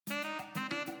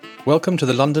Welcome to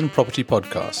the London Property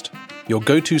Podcast, your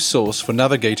go-to source for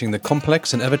navigating the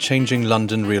complex and ever-changing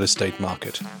London real estate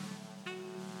market.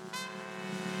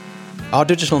 Our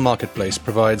digital marketplace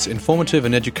provides informative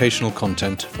and educational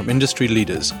content from industry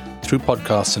leaders through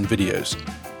podcasts and videos.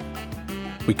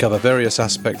 We cover various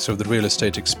aspects of the real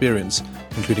estate experience,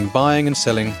 including buying and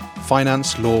selling,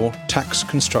 finance, law, tax,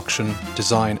 construction,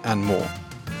 design, and more.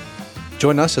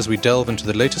 Join us as we delve into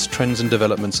the latest trends and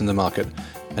developments in the market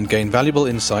and gain valuable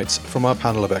insights from our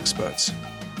panel of experts.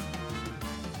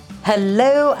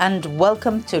 Hello and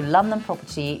welcome to London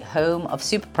Property, home of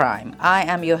Super Prime. I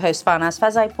am your host Farnaz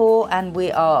Fazaipour, and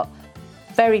we are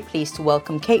very pleased to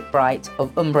welcome Kate Bright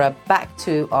of UMBRA back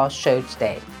to our show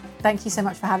today. Thank you so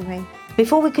much for having me.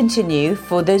 Before we continue,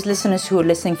 for those listeners who are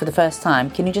listening for the first time,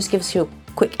 can you just give us your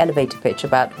quick elevator pitch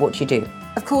about what you do?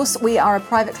 Of course, we are a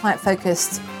private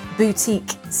client-focused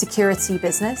boutique security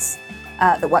business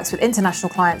that works with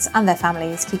international clients and their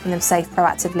families, keeping them safe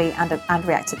proactively and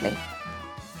reactively.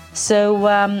 So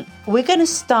we're going to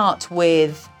start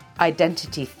with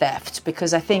identity theft,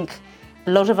 because I think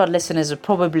a lot of our listeners are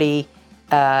probably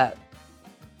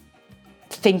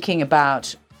thinking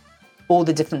about all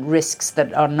the different risks that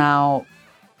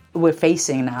we're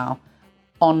facing now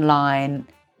online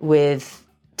with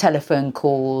telephone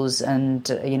calls and,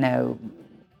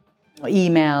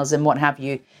 emails and what have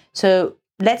you. So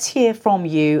let's hear from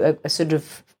you a sort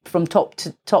of from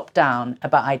top down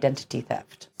about identity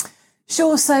theft.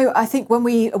 Sure. So I think when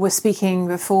we were speaking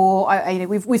before,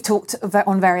 we've talked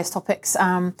on various topics,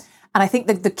 and I think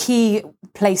the key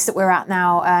place that we're at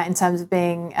now in terms of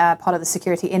being part of the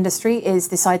security industry is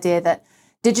this idea that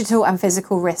digital and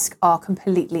physical risk are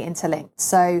completely interlinked.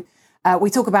 So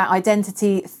we talk about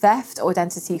identity theft or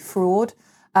identity fraud.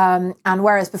 And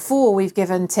whereas before we've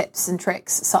given tips and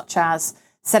tricks such as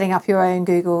setting up your own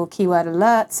Google keyword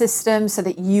alert system so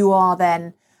that you are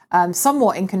then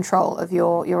somewhat in control of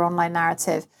your online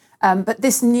narrative. But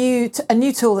a new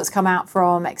tool that's come out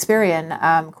from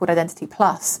Experian called Identity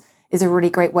Plus is a really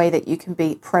great way that you can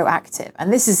be proactive.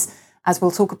 And this is, as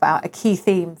we'll talk about, a key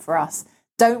theme for us.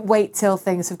 Don't wait till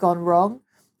things have gone wrong.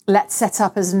 Let's set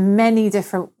up as many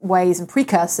different ways and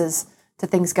precursors to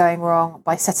things going wrong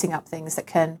by setting up things that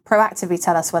can proactively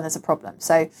tell us when there's a problem.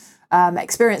 So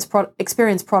Experience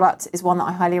product is one that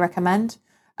I highly recommend.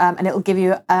 And it will give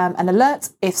you an alert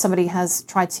if somebody has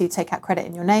tried to take out credit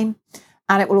in your name.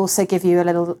 And it will also give you a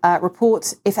little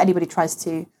report if anybody tries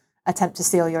to attempt to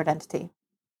steal your identity.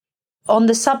 On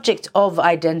the subject of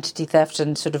identity theft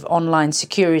and sort of online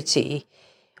security,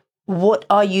 what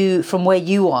are you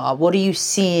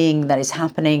seeing that is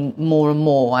happening more and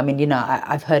more? I mean,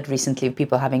 I've heard recently of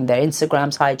people having their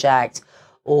Instagrams hijacked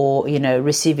or,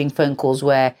 receiving phone calls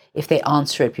where if they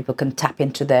answer it, people can tap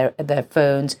into their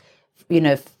phones.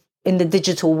 In the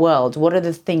digital world, what are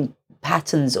the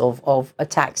patterns of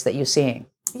attacks that you're seeing?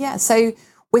 Yeah, so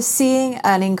we're seeing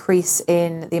an increase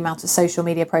in the amount of social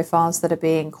media profiles that are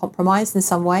being compromised in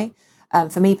some way.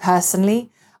 For me personally,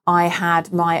 I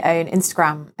had my own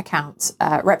Instagram account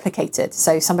replicated.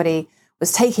 So somebody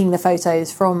was taking the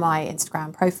photos from my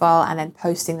Instagram profile and then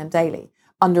posting them daily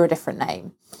under a different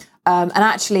name. And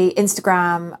actually,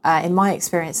 Instagram, in my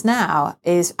experience now,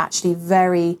 is actually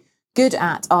very good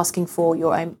at asking for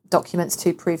your own documents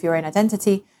to prove your own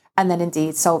identity and then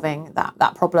indeed solving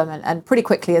that problem. And pretty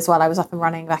quickly as well, I was up and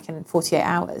running back in 48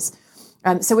 hours.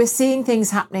 So we're seeing things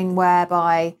happening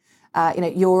whereby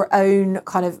your own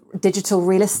kind of digital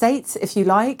real estate, if you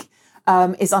like,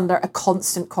 is under a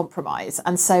constant compromise.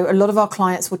 And so a lot of our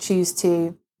clients will choose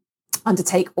to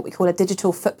undertake what we call a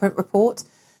digital footprint report.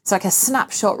 So like a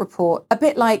snapshot report, a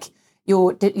bit like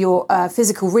your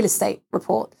physical real estate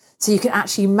report. So you can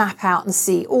actually map out and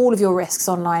see all of your risks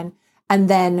online and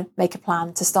then make a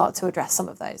plan to start to address some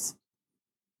of those.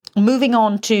 Moving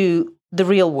on to the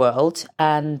real world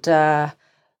and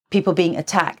people being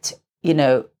attacked,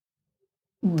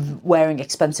 wearing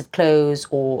expensive clothes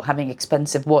or having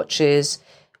expensive watches.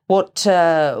 What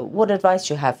advice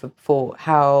do you have for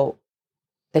how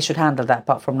they should handle that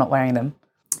apart from not wearing them?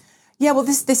 Yeah, well,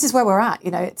 this is where we're at.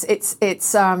 It's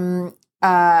the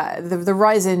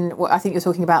rise in. I think you're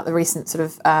talking about the recent sort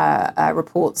of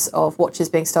reports of watches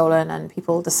being stolen and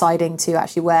people deciding to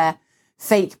actually wear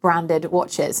fake branded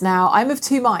watches. Now, I'm of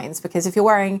two minds, because if you're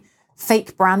wearing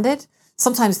fake branded,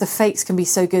 sometimes the fakes can be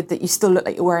so good that you still look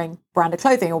like you're wearing branded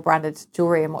clothing or branded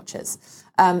jewelry and watches.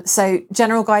 So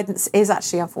general guidance is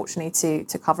actually, unfortunately,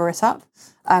 to cover it up,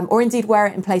 or indeed wear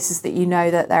it in places that you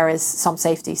know that there is some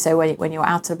safety. So when you're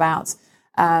out and about,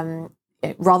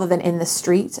 rather than in the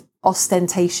street,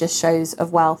 ostentatious shows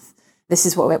of wealth. This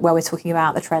is where we're talking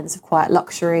about the trends of quiet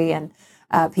luxury and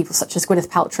people such as Gwyneth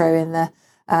Paltrow in the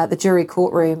the jury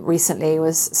courtroom recently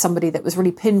was somebody that was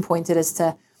really pinpointed as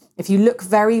to, if you look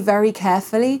very, very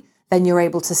carefully, then you're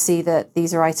able to see that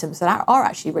these are items that are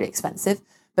actually really expensive,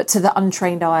 but to the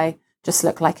untrained eye just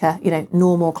look like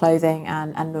normal clothing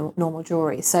and normal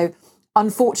jewelry. So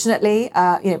unfortunately,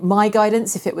 my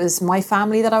guidance, if it was my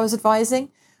family that I was advising,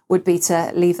 would be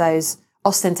to leave those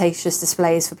ostentatious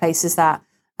displays for places that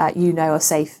are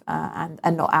safe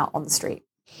and not out on the street.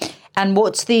 And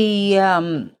what's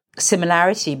the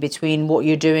similarity between what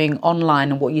you're doing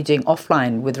online and what you're doing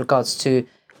offline with regards to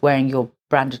wearing your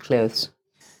branded clothes?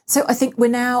 So I think we're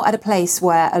now at a place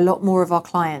where a lot more of our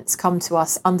clients come to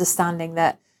us understanding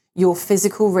that your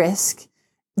physical risk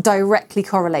directly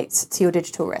correlates to your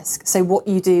digital risk. So what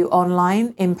you do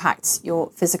online impacts your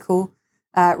physical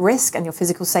risk and your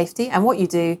physical safety, and what you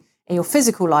do in your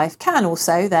physical life can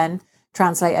also then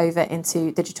translate over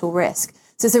into digital risk.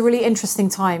 So it's a really interesting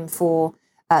time for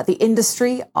the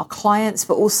industry, our clients,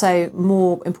 but also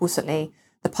more importantly,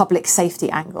 the public safety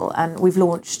angle. And we've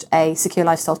launched a secure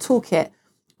lifestyle toolkit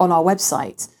on our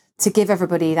website to give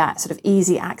everybody that sort of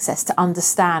easy access to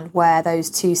understand where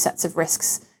those two sets of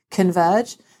risks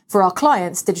converge. For our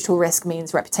clients, digital risk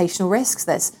means reputational risks.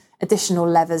 There's additional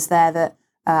levers there that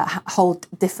hold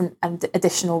different and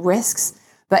additional risks.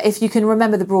 But if you can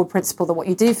remember the broad principle that what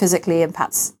you do physically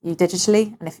impacts you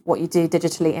digitally, and if what you do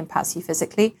digitally impacts you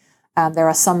physically, there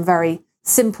are some very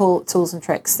simple tools and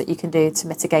tricks that you can do to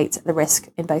mitigate the risk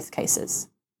in both cases.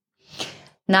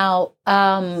 Now,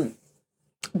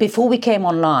 before we came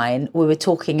online, we were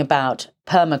talking about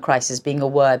perma-crisis being a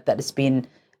word that has been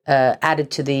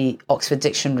added to the Oxford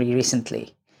Dictionary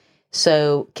recently.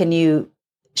 So can you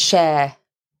share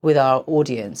with our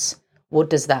audience, what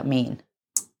does that mean?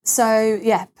 So,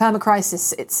 yeah,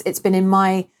 perma-crisis, it's been in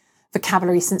my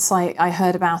vocabulary since I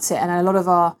heard about it. And a lot of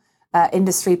our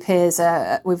industry peers,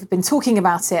 we've been talking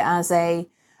about it as a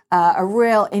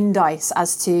real indice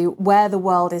as to where the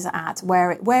world is at,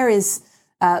 where is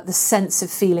the sense of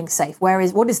feeling safe,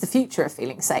 what is the future of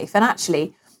feeling safe. And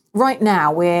actually, right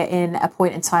now, we're in a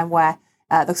point in time where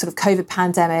the sort of COVID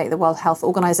pandemic, the World Health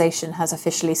Organization has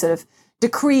officially sort of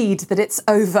decreed that it's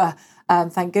over,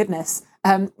 thank goodness.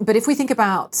 But if we think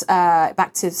about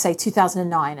back to, say,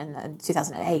 2009 and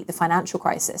 2008, the financial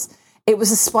crisis, it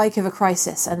was a spike of a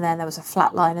crisis, and then there was a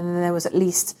flat line, and then there was, at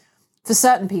least for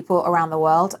certain people around the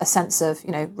world, a sense of,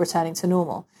 returning to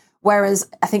normal. Whereas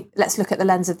I think, let's look at the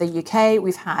lens of the UK.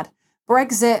 We've had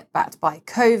Brexit, backed by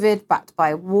COVID, backed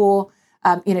by war.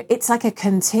 It's like a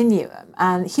continuum,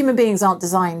 and human beings aren't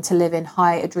designed to live in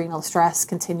high adrenal stress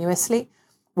continuously.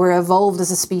 We're evolved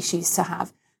as a species to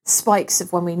have spikes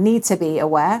of when we need to be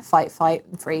aware, fight,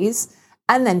 and freeze,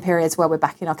 and then periods where we're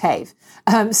back in our cave.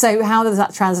 So how does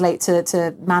that translate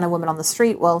to man and woman on the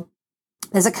street? Well,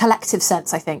 there's a collective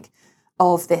sense, I think,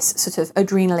 of this sort of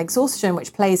adrenal exhaustion,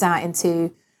 which plays out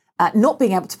into not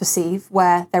being able to perceive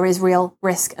where there is real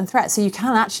risk and threat. So you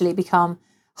can actually become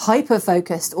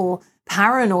hyper-focused or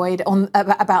paranoid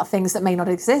about things that may not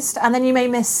exist, and then you may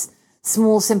miss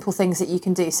small, simple things that you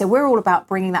can do. So we're all about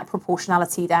bringing that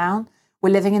proportionality down. We're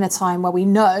living in a time where we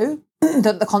know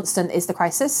that the constant is the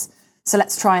crisis. So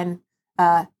let's try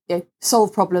and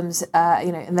solve problems,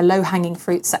 in the low-hanging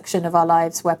fruit section of our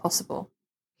lives where possible.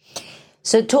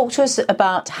 So talk to us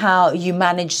about how you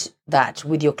manage that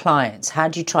with your clients. How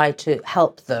do you try to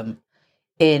help them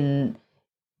in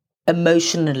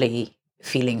emotionally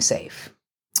feeling safe?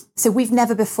 So we've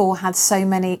never before had so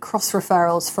many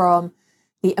cross-referrals from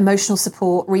the emotional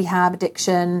support, rehab,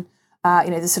 addiction,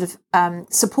 the sort of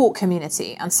support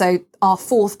community. And so our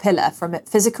fourth pillar, from it,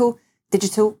 physical,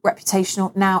 digital,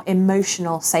 reputational, now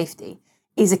emotional safety,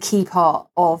 is a key part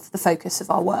of the focus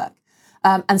of our work.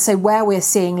 And so where we're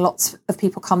seeing lots of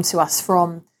people come to us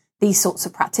from these sorts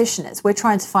of practitioners, we're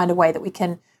trying to find a way that we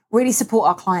can really support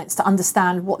our clients to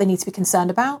understand what they need to be concerned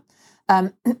about.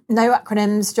 No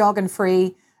acronyms,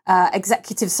 jargon-free,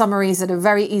 executive summaries that are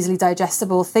very easily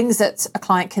digestible, things that a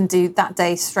client can do that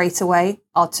day straight away.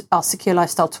 Our Secure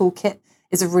Lifestyle Toolkit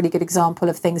is a really good example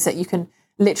of things that you can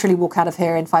literally walk out of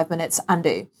here in 5 minutes and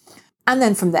do. And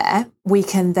then from there, we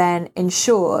can then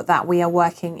ensure that we are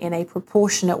working in a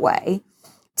proportionate way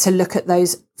to look at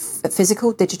those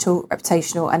physical, digital,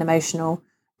 reputational and emotional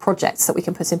projects that we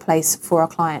can put in place for our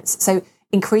clients. So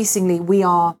increasingly, we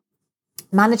are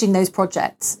managing those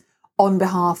projects on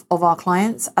behalf of our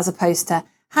clients, as opposed to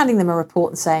handing them a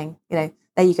report and saying, there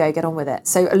you go, get on with it.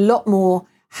 So a lot more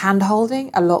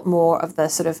hand-holding, a lot more of the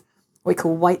sort of what we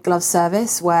call white glove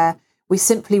service, where we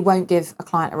simply won't give a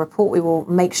client a report. We will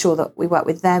make sure that we work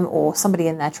with them or somebody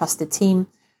in their trusted team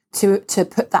to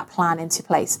put that plan into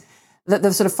place.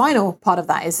 the sort of final part of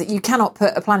that is that you cannot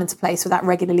put a plan into place without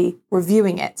regularly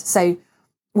reviewing it. So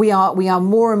we are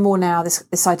more and more now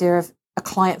this idea of a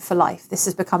client for life. This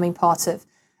is becoming part of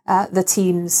the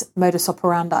team's modus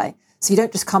operandi. So you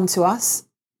don't just come to us,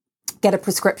 get a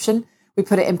prescription, we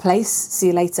put it in place, see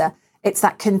you later. It's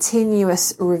that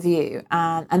continuous review,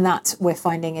 and that we're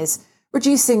finding is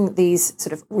reducing these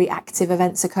sort of reactive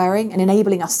events occurring and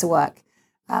enabling us to work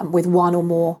with one or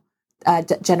more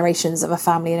generations of a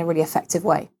family in a really effective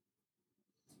way.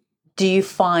 Do you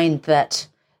find that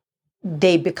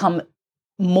they become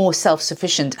more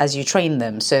self-sufficient as you train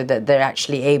them, so that they're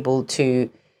actually able to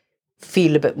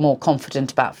feel a bit more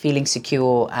confident about feeling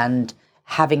secure and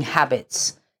having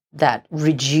habits that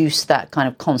reduce that kind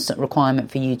of constant requirement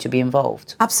for you to be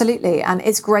involved? Absolutely. And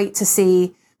it's great to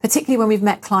see, particularly when we've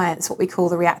met clients, what we call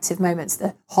the reactive moments,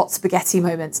 the hot spaghetti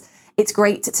moments. It's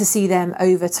great to see them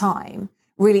over time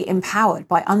really empowered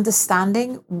by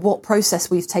understanding what process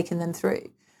we've taken them through.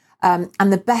 And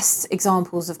the best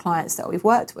examples of clients that we've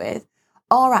worked with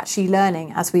are actually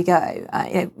learning as we go.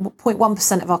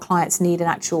 0.1% of our clients need an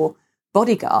actual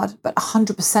bodyguard, but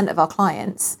 100% of our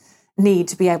clients need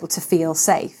to be able to feel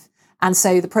safe. And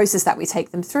so the process that we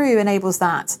take them through enables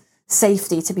that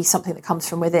safety to be something that comes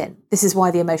from within. This is why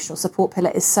the emotional support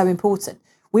pillar is so important.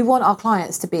 We want our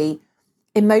clients to be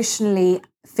emotionally,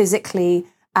 physically,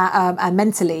 and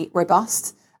mentally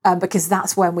robust, because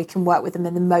that's when we can work with them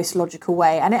in the most logical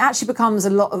way. And it actually becomes a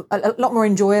lot more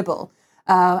enjoyable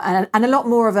and a lot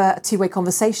more of a two-way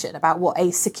conversation about what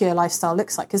a secure lifestyle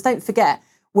looks like. Because don't forget,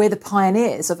 we're the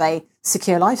pioneers of a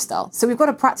secure lifestyle. So we've got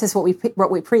to practice what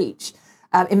we preach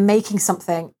in making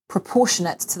something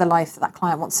proportionate to the life that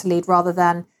client wants to lead rather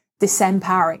than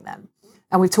disempowering them.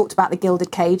 And we've talked about the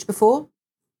gilded cage before.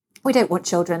 We don't want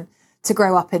children to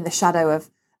grow up in the shadow of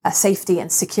a safety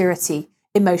and security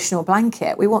emotional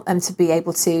blanket. We want them to be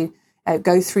able to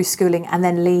go through schooling and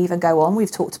then leave and go on.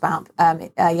 We've talked about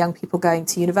young people going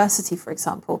to university, for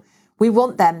example. We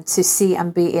want them to see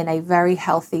and be in a very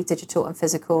healthy digital and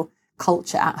physical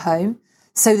culture at home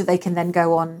so that they can then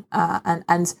go on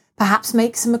and perhaps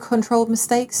make some controlled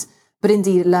mistakes, but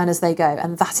indeed learn as they go.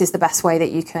 And that is the best way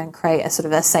that you can create a sort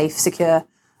of a safe, secure,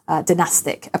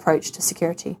 dynastic approach to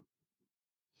security.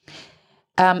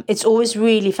 It's always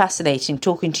really fascinating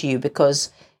talking to you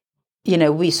because,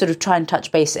 we sort of try and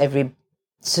touch base every,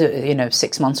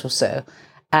 6 months or so.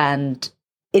 And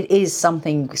it is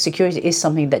security is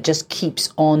something that just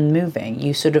keeps on moving.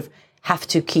 You sort of have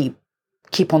to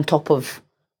keep on top of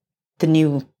the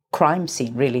new crime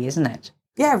scene, really, isn't it?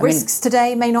 Yeah, risks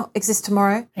today may not exist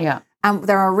tomorrow. Yeah. And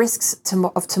there are risks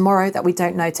of tomorrow that we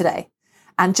don't know today.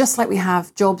 And just like we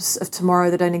have jobs of tomorrow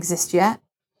that don't exist yet,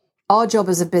 our job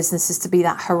as a business is to be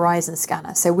that horizon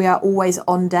scanner. So we are always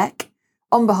on deck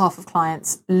on behalf of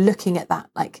clients, looking at that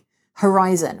like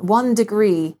horizon. 1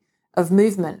 degree of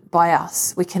movement by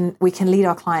us, we can lead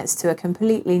our clients to a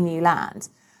completely new land.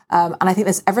 And I think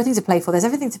there's everything to play for. There's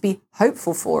everything to be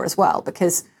hopeful for as well,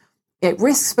 because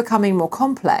risks becoming more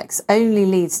complex only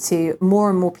leads to more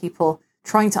and more people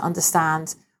trying to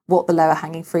understand what the lower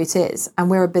hanging fruit is. And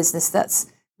we're a business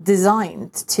that's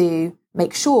designed to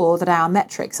make sure that our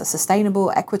metrics are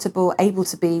sustainable, equitable, able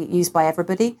to be used by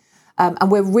everybody.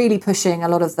 And we're really pushing a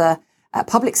lot of the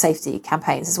public safety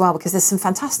campaigns as well, because there's some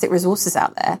fantastic resources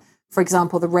out there. For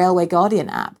example, the Railway Guardian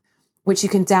app, which you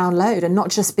can download and not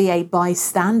just be a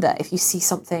bystander if you see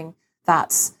something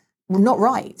that's not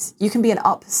right. You can be an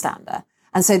upstander.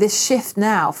 And so this shift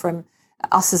now from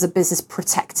us as a business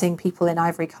protecting people in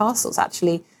ivory castles,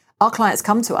 actually, our clients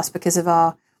come to us because of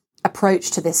our approach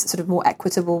to this sort of more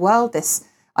equitable world, this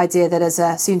idea that as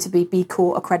a soon-to-be B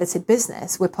Corp accredited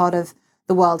business, we're part of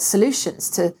the world's solutions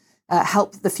to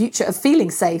help the future of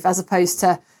feeling safe, as opposed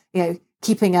to,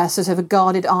 keeping a sort of a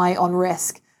guarded eye on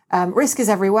risk. Risk is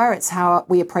everywhere. It's how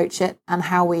we approach it and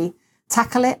how we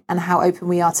tackle it and how open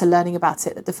we are to learning about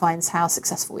it that defines how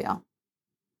successful we are.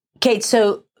 Kate,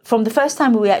 so from the first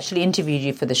time we actually interviewed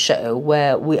you for the show,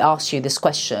 where we asked you this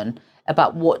question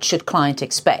about what should client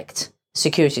expect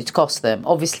security to cost them,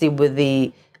 obviously with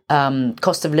the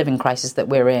cost of living crisis that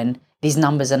we're in, these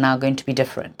numbers are now going to be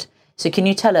different. So can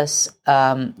you tell us,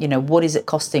 what is it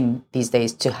costing these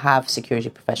days to have security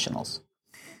professionals?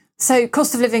 So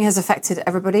cost of living has affected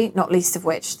everybody, not least of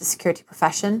which the security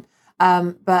profession.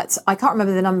 But I can't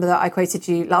remember the number that I quoted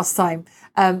you last time.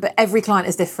 But every client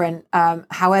is different.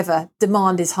 However,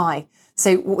 demand is high.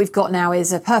 So what we've got now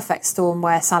is a perfect storm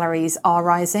where salaries are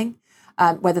rising,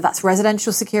 whether that's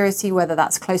residential security, whether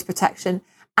that's close protection,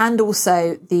 and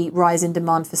also the rise in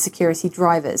demand for security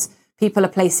drivers. People are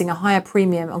placing a higher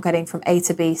premium on getting from A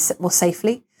to B more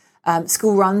safely.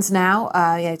 School runs now,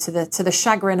 to the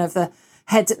chagrin of the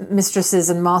headmistresses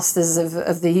and masters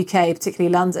of the UK,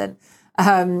 particularly London.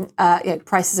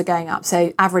 Prices are going up.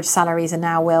 So average salaries are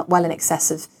now well in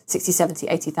excess of 60, 70,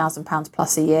 80,000 pounds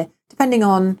plus a year, depending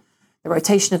on the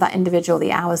rotation of that individual,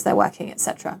 the hours they're working,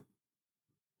 etc.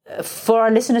 For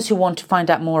our listeners who want to find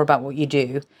out more about what you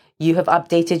do, you have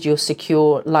updated your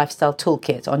secure lifestyle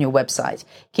toolkit on your website.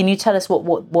 Can you tell us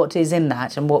what is in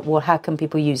that and how can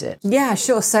people use it? Yeah,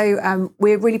 sure. So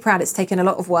we're really proud. It's taken a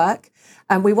lot of work.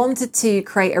 We wanted to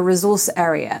create a resource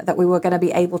area that we were going to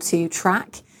be able to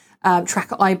track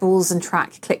eyeballs and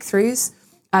track click-throughs.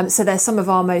 So there's some of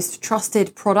our most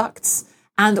trusted products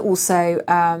and also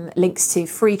links to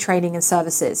free training and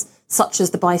services, such as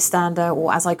the bystander,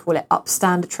 or as I call it,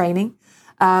 upstander training.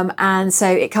 And so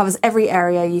it covers every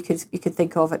area you could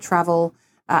think of: at travel,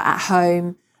 at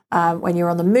home, when you're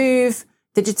on the move,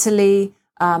 digitally,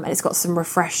 and it's got some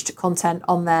refreshed content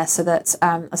on there so that,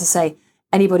 as I say,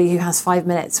 anybody who has 5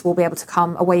 minutes will be able to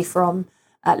come away from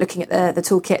looking at the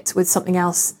toolkit with something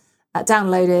else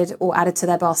downloaded or added to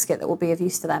their basket that will be of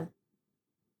use to them.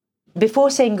 Before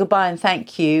saying goodbye and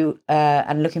thank you,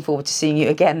 and looking forward to seeing you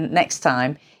again next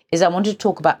time, I wanted to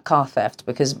talk about car theft,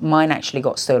 because mine actually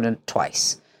got stolen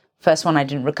twice. First one I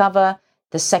didn't recover.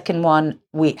 The second one,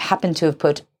 we happened to have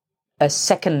put a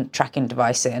second tracking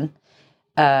device in.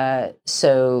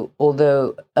 So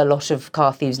although a lot of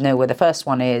car thieves know where the first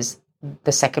one is,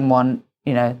 the second one,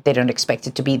 they don't expect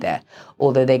it to be there.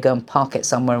 Although they go and park it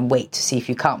somewhere and wait to see if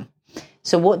you come.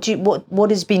 So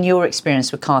what has been your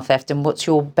experience with car theft, and what's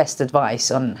your best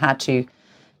advice on how to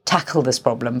tackle this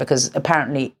problem? Because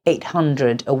apparently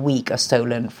 800 a week are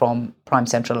stolen from prime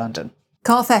central London.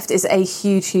 Car theft is a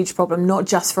huge, huge problem, not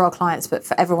just for our clients, but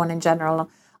for everyone in general.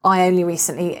 I only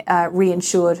recently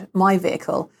reinsured my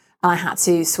vehicle, and I had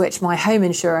to switch my home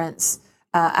insurance,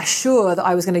 assure that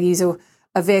I was going to use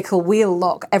a vehicle wheel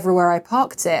lock everywhere I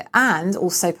parked it, and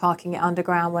also parking it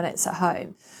underground when it's at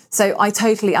home. So I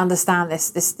totally understand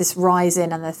this rise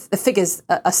in, and the figures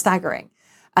are staggering,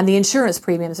 and the insurance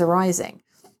premiums are rising.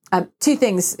 Two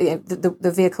things: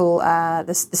 the vehicle,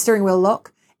 the steering wheel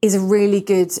lock is a really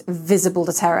good visible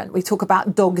deterrent. We talk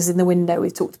about dogs in the window.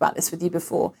 We've talked about this with you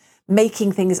before,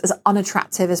 making things as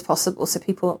unattractive as possible so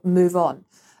people move on.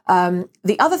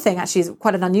 The other thing, actually, is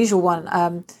quite an unusual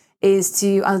one, is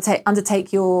to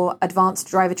undertake your advanced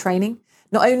driver training.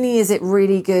 Not only is it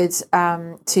really good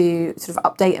to sort of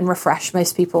update and refresh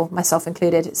most people, myself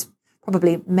included, it's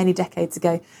probably many decades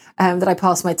ago that I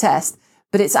passed my test,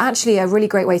 but it's actually a really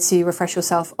great way to refresh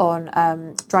yourself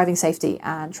on driving safety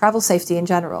and travel safety in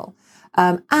general.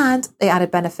 And the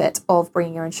added benefit of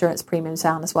bringing your insurance premiums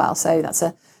down as well. So that's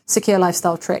a secure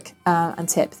lifestyle trick and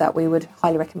tip that we would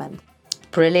highly recommend.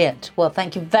 Brilliant. Well,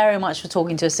 thank you very much for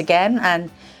talking to us again,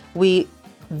 and we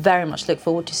very much look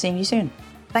forward to seeing you soon.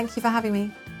 Thank you for having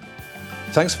me.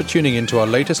 Thanks for tuning in to our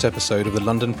latest episode of the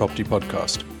London Property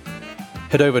Podcast.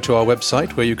 Head over to our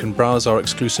website where you can browse our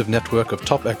exclusive network of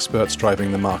top experts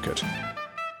driving the market.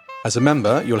 As a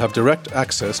member, you'll have direct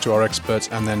access to our experts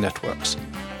and their networks.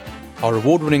 Our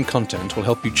award-winning content will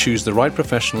help you choose the right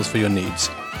professionals for your needs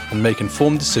and make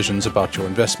informed decisions about your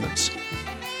investments.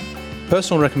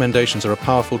 Personal recommendations are a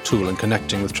powerful tool in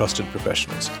connecting with trusted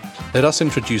professionals. Let us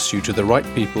introduce you to the right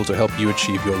people to help you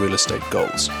achieve your real estate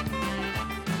goals.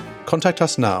 Contact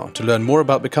us now to learn more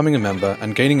about becoming a member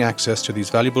and gaining access to these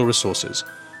valuable resources,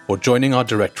 or joining our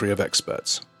directory of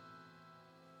experts.